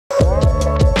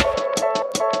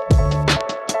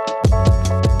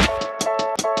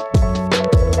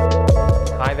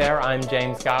I'm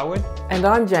James Garwood. And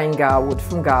I'm Jane Garwood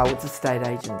from Garwoods Estate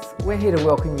Agents. We're here to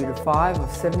welcome you to 5 of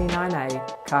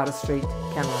 79A Carter Street,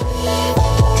 Cammeray.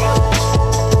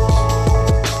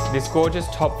 This gorgeous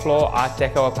top floor Art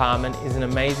Deco apartment is an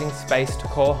amazing space to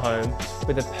call home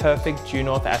with a perfect due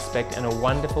north aspect and a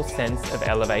wonderful sense of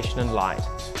elevation and light.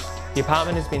 The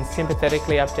apartment has been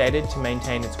sympathetically updated to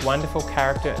maintain its wonderful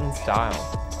character and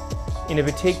style. In a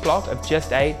boutique block of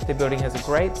just 8, the building has a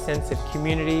great sense of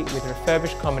community with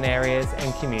refurbished common areas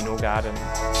and communal gardens.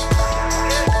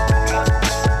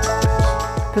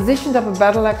 Positioned up a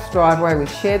battle axe driveway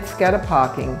with shared scatter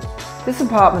parking, this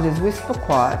apartment is whisper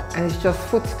quiet and is just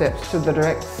footsteps to the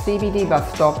direct CBD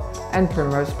bus stop and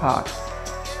Primrose Park.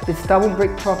 This double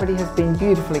brick property has been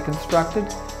beautifully constructed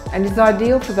and is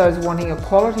ideal for those wanting a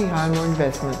quality home or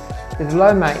investment with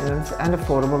low maintenance and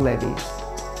affordable levies.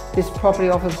 This property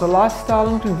offers the lifestyle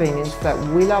and convenience that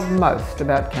we love most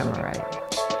about Cammeray.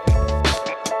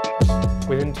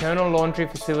 With internal laundry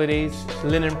facilities,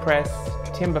 linen press,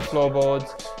 timber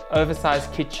floorboards,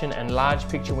 oversized kitchen and large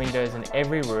picture windows in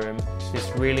every room, this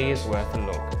really is worth a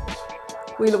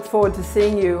look. We look forward to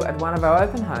seeing you at one of our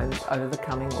open homes over the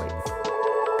coming weeks.